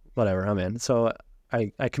in, whatever, I'm in. So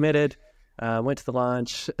I committed, went to the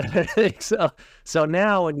lunch. so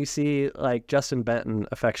now when you see, like, Justin Benton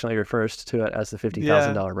affectionately refers to it as the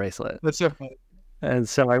 $50,000 bracelet. That's so funny. And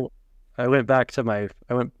so I went back to my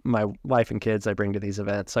wife and kids I bring to these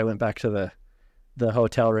events. I went back to the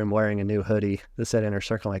hotel room wearing a new hoodie that said Inner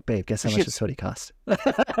Circle. I'm like, babe, guess how much this hoodie cost? Yeah,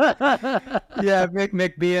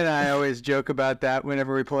 Mick B and I always joke about that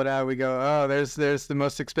whenever we pull it out. We go, oh, there's the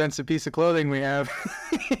most expensive piece of clothing we have.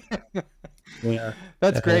 Yeah,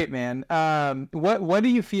 that's great, man. What do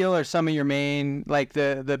you feel are some of your main, like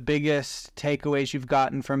the biggest takeaways you've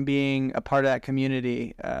gotten from being a part of that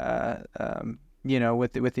community?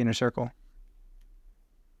 With the Inner Circle.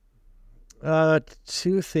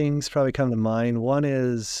 Two things probably come to mind. One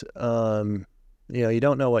is, you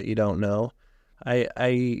don't know what you don't know.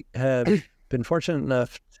 I have been fortunate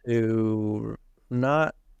enough to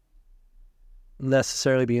not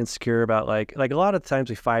necessarily be insecure about like a lot of times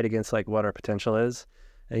we fight against like what our potential is,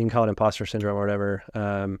 and you can call it imposter syndrome or whatever.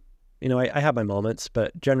 I have my moments,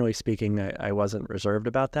 but generally speaking, I wasn't reserved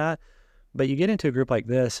about that. But you get into a group like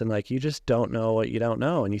this and like, you just don't know what you don't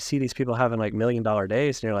know. And you see these people having like $1 million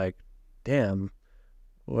days and you're like, damn,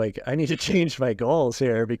 like I need to change my goals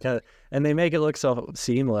here and they make it look so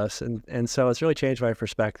seamless. And so it's really changed my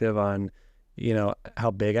perspective on,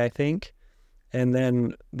 how big I think. And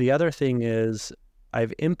then the other thing is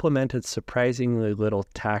I've implemented surprisingly little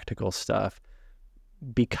tactical stuff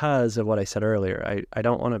because of what I said earlier. I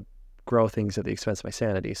don't want to grow things at the expense of my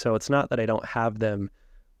sanity. So it's not that I don't have them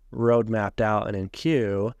road mapped out and in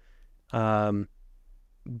queue,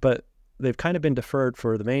 but they've kind of been deferred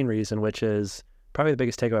for the main reason, which is probably the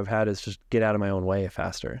biggest takeaway I've had is just get out of my own way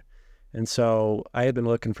faster. And so I had been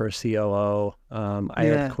looking for a COO. I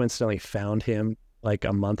had coincidentally found him like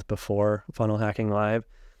a month before Funnel Hacking Live.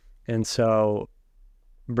 And so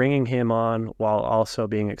bringing him on while also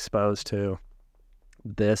being exposed to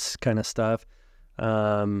this kind of stuff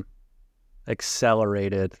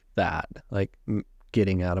accelerated that, like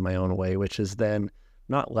getting out of my own way, which is then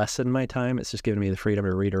not lessen my time. It's just giving me the freedom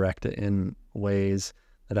to redirect it in ways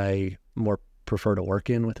that I more prefer to work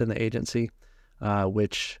in within the agency,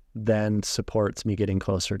 which then supports me getting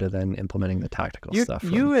closer to then implementing the tactical stuff.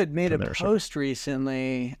 You had made a post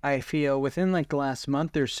recently, I feel, within like the last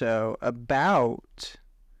month or so about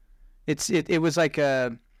it was like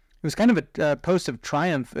it was kind of a post of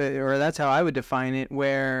triumph, or that's how I would define it,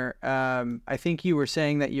 where I think you were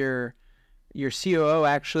saying that your COO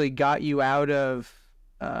actually got you out of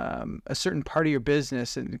a certain part of your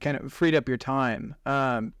business and kind of freed up your time.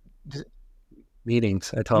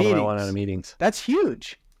 Meetings. I told him I wanted meetings. That's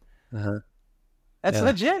huge. Uh-huh. That's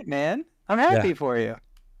legit, man. I'm happy for you.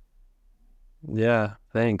 Yeah,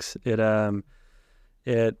 thanks. So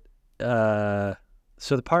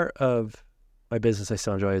the part of my business I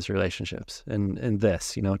still enjoy is relationships and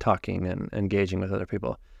this, talking and engaging with other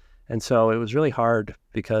people. And so it was really hard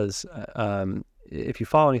because if you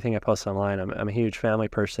follow anything I post online, I'm a huge family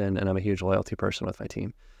person and I'm a huge loyalty person with my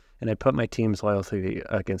team. And I put my team's loyalty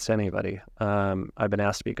against anybody. I've been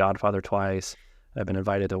asked to be godfather twice. I've been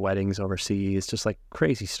invited to weddings overseas, just like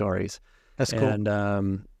crazy stories. That's cool.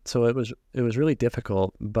 And so it was really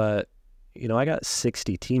difficult, but I got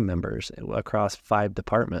 60 team members across 5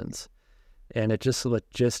 departments, and it just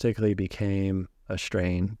logistically became a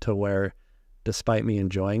strain to where, despite me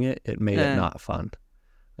enjoying it, it made it not fun.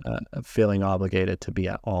 Feeling obligated to be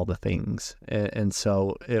at all the things. And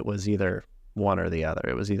so it was either one or the other.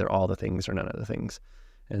 It was either all the things or none of the things.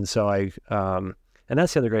 And so and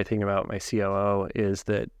that's the other great thing about my COO is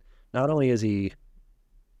that not only is he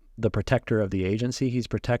the protector of the agency, he's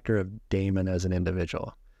protector of Damon as an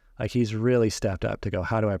individual. Like, he's really stepped up to go,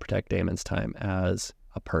 how do I protect Damon's time as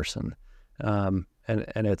a person? And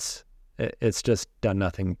it's just done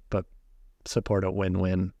nothing but support a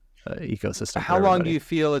win-win ecosystem. How long do you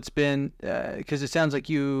feel it's been? Because it sounds like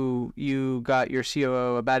you got your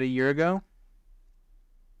COO about a year ago.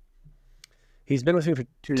 He's been with me for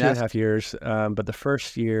 2.5 years, but the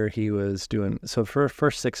first year he was doing, so for the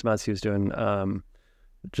first 6 months he was doing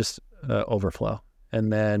just overflow.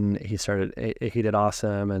 And then he did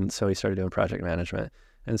awesome, and so he started doing project management.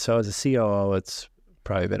 And so as a COO, it's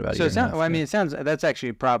probably been about a year and a half. Well, I mean, it sounds, that's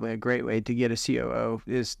actually probably a great way to get a COO,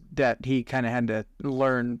 is that he kind of had to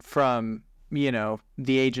learn from, the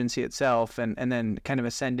agency itself and then kind of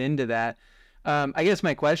ascend into that. I guess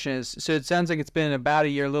my question is, so it sounds like it's been about a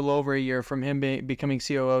year, a little over a year from him becoming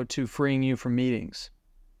COO to freeing you from meetings.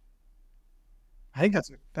 I think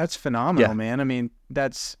that's phenomenal, man. I mean,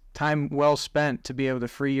 that's time well spent to be able to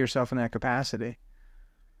free yourself in that capacity.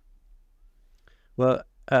 Well,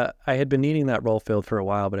 I had been needing that role filled for a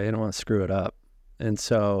while, but I didn't want to screw it up. And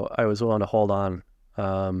so I was willing to hold on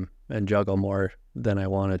and juggle more than I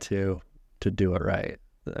wanted to do it right.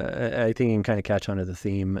 I think you can kind of catch on to the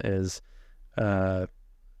theme is I'm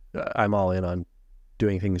all in on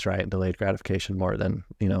doing things right and delayed gratification more than,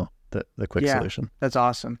 the quick solution. That's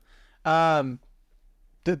awesome.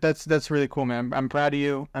 That's really cool, man. I'm proud of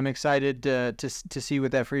you. I'm excited to see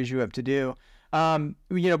what that frees you up to do.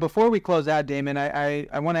 Before we close out, Damon,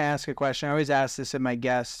 I want to ask a question. I always ask this of my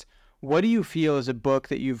guests. What do you feel is a book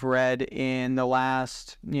that you've read in the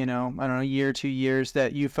last, year, 2 years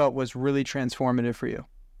that you felt was really transformative for you?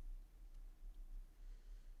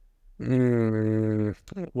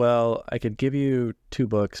 Well, I could give you 2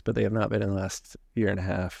 books, but they have not been in the last year and a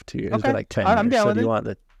half, 2 years. Okay. It's been like 10 years. I'm down with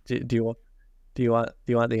it. Do you want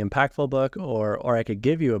the impactful book, or I could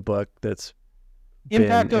give you a book that's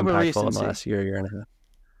impact been over impactful recency in the last year and a half?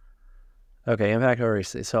 Okay, impact over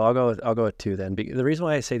recency. So I'll go with 2 then. The reason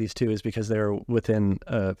why I say these 2 is because they're within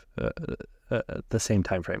the same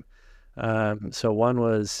time frame. So one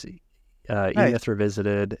was E-Myth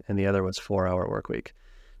Revisited, and the other was 4-Hour Workweek.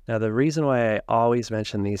 Now, the reason why I always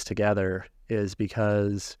mention these together is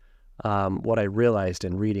because what I realized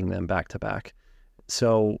in reading them back to back.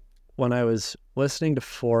 So when I was listening to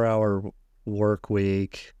 4-Hour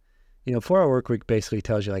Workweek, 4-Hour Workweek basically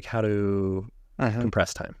tells you like how to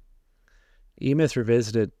compress time. E-Myth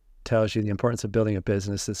Revisited tells you the importance of building a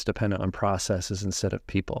business that's dependent on processes instead of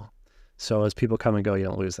people. So as people come and go, you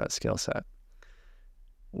don't lose that skill set.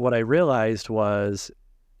 What I realized was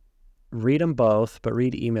read them both, but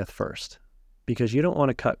read E-Myth first, because you don't want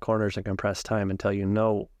to cut corners and compress time until you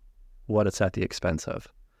know what it's at the expense of.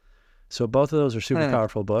 So both of those are super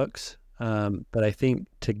powerful books, but I think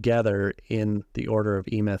together in the order of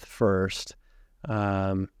E-Myth first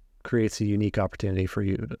creates a unique opportunity for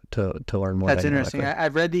you to learn more. That's interesting.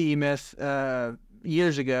 I've read the E-Myth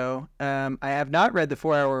years ago. I have not read the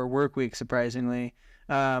 4-Hour Workweek, surprisingly.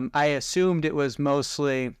 I assumed it was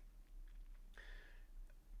mostly,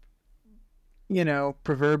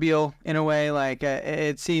 proverbial in a way. Like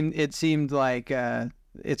it seemed like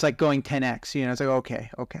it's like going 10x. It's like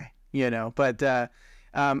okay. But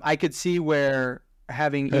I could see where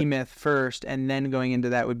having E-Myth first and then going into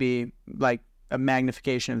that would be like a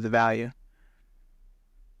magnification of the value.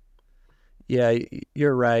 Yeah,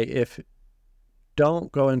 you're right. Don't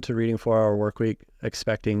go into reading 4-Hour Workweek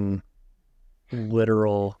expecting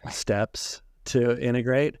literal steps to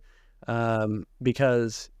integrate,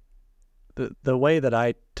 because the way that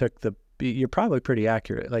I took you're probably pretty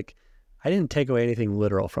accurate. Like, I didn't take away anything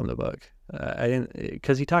literal from the book. I didn't,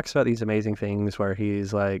 because he talks about these amazing things where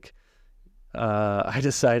he's like, I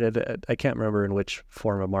decided, I can't remember in which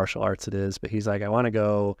form of martial arts it is, but he's like, I want to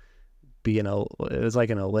go be it was like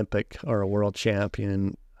an Olympic or a world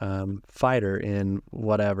champion fighter in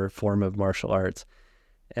whatever form of martial arts.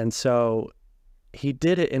 And so he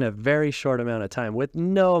did it in a very short amount of time with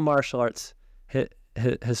no martial arts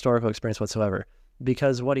historical experience whatsoever.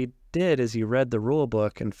 Because what he did is he read the rule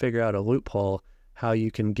book and figured out a loophole how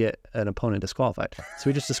you can get an opponent disqualified. So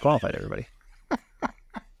he just disqualified everybody.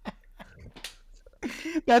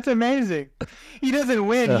 That's amazing. He doesn't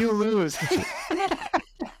win, you lose.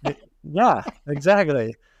 Yeah,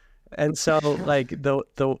 exactly. And so like the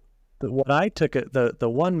what I took it, the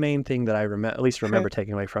one main thing that I at least remember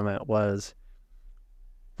taking away from it was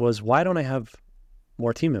why don't I have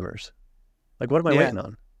more team members? Like, what am I waiting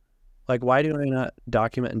on? Like, why do I not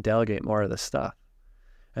document and delegate more of this stuff?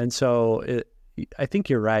 And so I think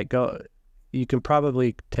you're right. You can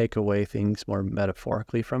probably take away things more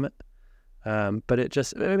metaphorically from it. But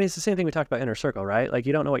it's the same thing we talked about inner circle, right? Like,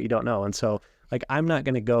 you don't know what you don't know. And so like, I'm not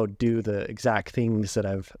going to go do the exact things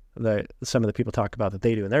that some of the people talk about that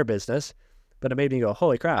they do in their business, but it made me go,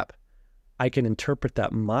 holy crap, I can interpret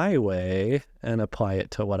that my way and apply it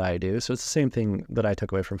to what I do. So it's the same thing that I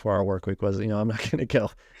took away from 4 Hour Workweek was, I'm not going to go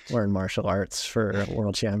learn martial arts for a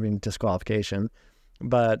world champion disqualification,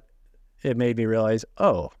 but it made me realize,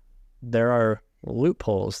 there are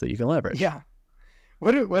loopholes that you can leverage. Yeah.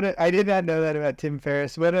 I did not know that about Tim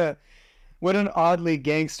Ferriss. What an oddly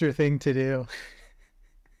gangster thing to do.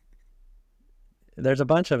 There's a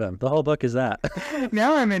bunch of them. The whole book is that.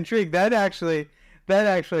 Now I'm intrigued. That actually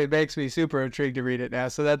makes me super intrigued to read it now.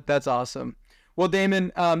 So that's awesome. Well,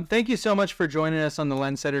 Damon, thank you so much for joining us on the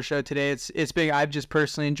Lenssetter Show today. I've just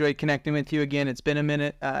personally enjoyed connecting with you again. It's been a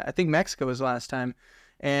minute. I think Mexico was the last time,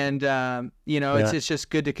 and it's just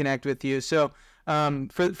good to connect with you. So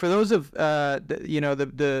for those of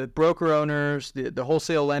the broker owners, the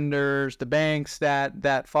wholesale lenders, the banks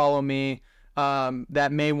that follow me,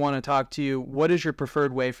 that may want to talk to you, what is your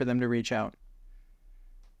preferred way for them to reach out?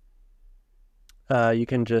 You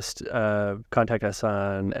can just contact us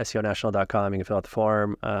on SEOnational.com. You can fill out the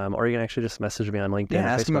form, or you can actually just message me on LinkedIn.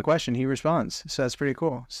 Yeah, ask Facebook. him a question. He responds. So that's pretty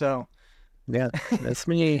cool. So, yeah, that's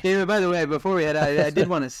me. David, by the way, before we head out, I did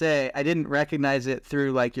want to say I didn't recognize it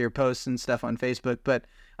through like your posts and stuff on Facebook, but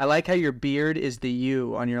I like how your beard is the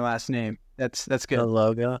U on your last name. That's good. The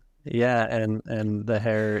logo. Yeah, and the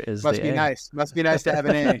hair is Must the be A. nice. Must be nice to have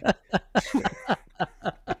an A.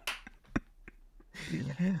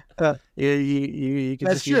 You can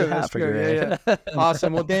that's just use true. a hat That's for true. your Yeah.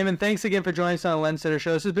 Awesome. Well, Damon, thanks again for joining us on the Lenssetter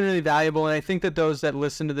Show. This has been really valuable, and I think that those that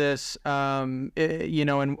listen to this, and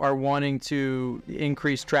are wanting to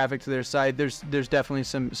increase traffic to their site, there's definitely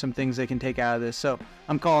some things they can take out of this. So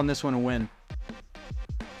I'm calling this one a win.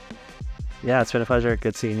 Yeah, it's been a pleasure.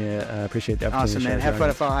 Good seeing you. Appreciate the opportunity. Awesome, man. Have fun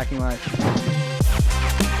at Funnel Hacking Live.